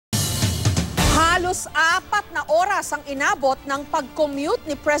Halos 4 na oras ang inabot ng pag-commute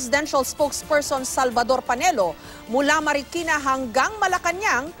ni Presidential Spokesperson Salvador Panelo mula Marikina hanggang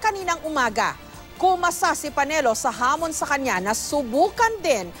Malacañang kaninang umaga. Kumasa si Panelo sa hamon sa kanya na subukan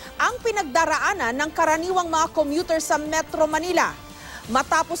din ang pinagdaraanan ng karaniwang mga commuter sa Metro Manila.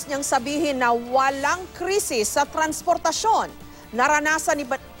 Matapos niyang sabihin na walang krisis sa transportasyon, naranasan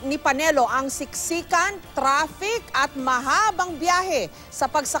ni Panelo ang siksikan, traffic at mahabang biyahe sa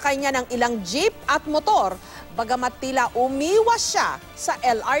pagsakay niya ng ilang jeep at motor, bagamat tila umiwas siya sa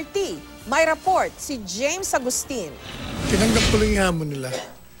LRT. May report si James Agustin. Tinanggap ko lang yung hamon nila.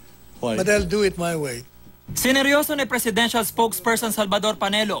 Why? But I'll do it my way. Sineryoso ni Presidential Spokesperson Salvador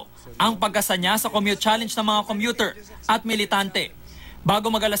Panelo ang pagkasa niya sa commute challenge ng mga commuter at militante. Bago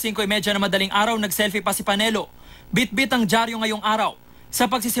mag-alas 5:30 na madaling araw, nag-selfie pa si Panelo. Bit-bit ang dyaryo ngayong araw sa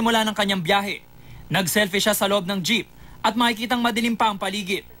pagsisimula ng kanyang biyahe. Nag-selfie siya sa loob ng jeep at makikitang madilim pa ang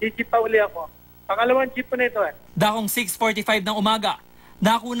paligid. Jeep pa uli ako. Pangalawang jeep po na ito eh. Dakong 6:45 ng umaga,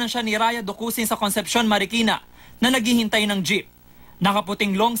 nakunan siya ni Raya Ducusin sa Concepcion, Marikina na naghihintay ng jeep.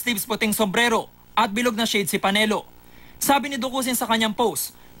 Nakaputing long sleeves, puting sombrero at bilog na shade si Panelo. Sabi ni Ducusin sa kanyang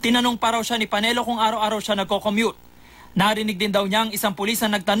post, tinanong pa raw siya ni Panelo kung araw-araw siya nagko-commute. Narinig din daw niya ang isang pulis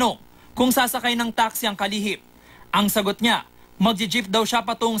na nagtanong kung sasakay ng taxi ang kalihip. Ang sagot niya, magji-jeep daw siya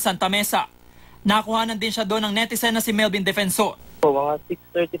patungong Santa Mesa. Nakuhanan din siya doon ng netizen na si Melvin Defensor. Mga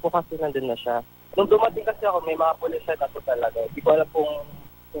 6:30 po kasi nandun na siya. Nung dumating kasi ako, may mga pulis na po talaga. Hindi ko alam kung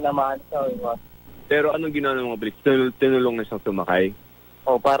sinamahan siya o iwas. Pero anong ginawa ng mga bilis? Tinulong na siyang tumakay?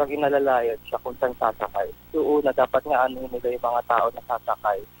 O parang inalalayan siya kung saan sasakay. So una, dapat nga ano nila yung mga tao na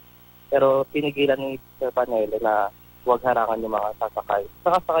sasakay. Pero pinigilan ni Sir Panelo na huwag harangan yung mga sasakay.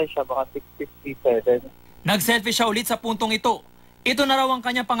 Nakasakay siya mga 6:57. Nag-selfie siya ulit sa puntong ito. Ito na raw ang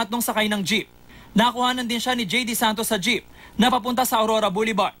kanyang pangatlong sakay ng jeep. Nakuhanan din siya ni J.D. Santos sa jeep na papunta sa Aurora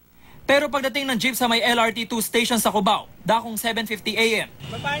Boulevard. Pero pagdating ng jeep sa may LRT2 station sa Cubao, dakong 7:50 a.m.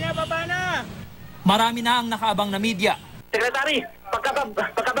 Baba na! Marami na ang nakaabang na media. Sekretary,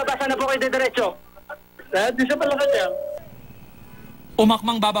 pagkababasa na po kayo diretso. Di siya pala kanya.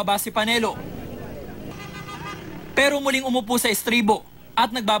 Umakmang bababa si Panelo. Pero muling umupo sa estribo at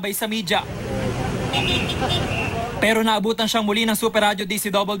nagbabay sa media. Pero naabutan siyang muli ng Super Radio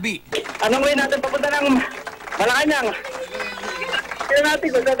DCBB. Anong way natin papunta ng Malacañang? Kaya natin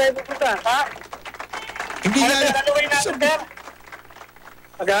kung saan tayo pupunta, ha? Hindi nga. Anong way natin, sir?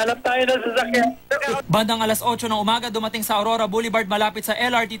 Maghanap tayo ng sasakyan. Bandang alas 8 ng umaga dumating sa Aurora Boulevard malapit sa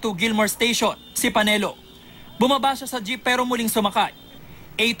LRT2 Gilmore Station, si Panelo. Bumaba siya sa jeep pero muling sumakay.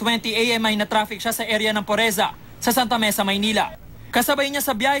 8:20 a.m. ay na-traffic siya sa area ng Poreza sa Santa Mesa, Maynila. Kasabay niya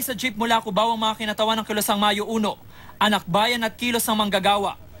sa biyahe sa jeep mula Cubao ang mga kinatawan ng Kilosang Mayo 1, anak bayan at kilos ng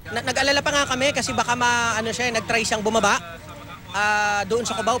manggagawa. Nag-alala pa nga kami kasi baka nag-try siyang bumaba doon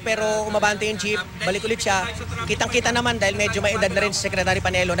sa Cubao pero umabante yung jeep, balik ulit siya. Kitang-kita naman dahil medyo may edad na rin si Secretary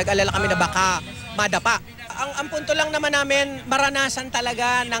Panelo, nag-alala kami na baka madapa. Ang punto lang naman namin, maranasan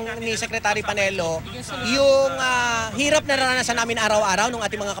talaga ni Secretary Panelo yung hirap na naranasan namin araw-araw ng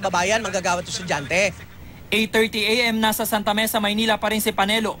ating mga kababayan, manggagawa at estudyante. 8:30 a.m. nasa Santa Mesa, Maynila pa rin si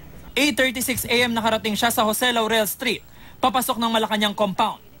Panelo. 8:36 a.m. nakarating siya sa Jose Laurel Street, papasok ng Malacañang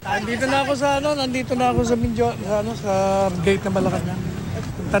compound. Nandito na ako sa gate ng Malacañang.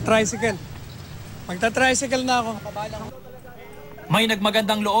 Magta-tricycle na ako. May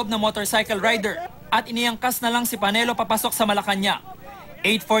nagmagandang loob na motorcycle rider at iniangkas na lang si Panelo papasok sa Malacañang.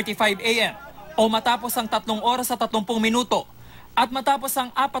 8:45 a.m. o matapos ang 3 oras at 30 minuto at matapos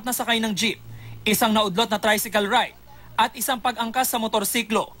ang 4 na sakay ng jeep, isang naudlot na tricycle ride at isang pag-angkas sa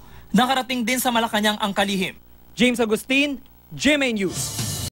motorsiklo, nakarating din sa Malacañang ang kalihim. James Agustin, GMA News.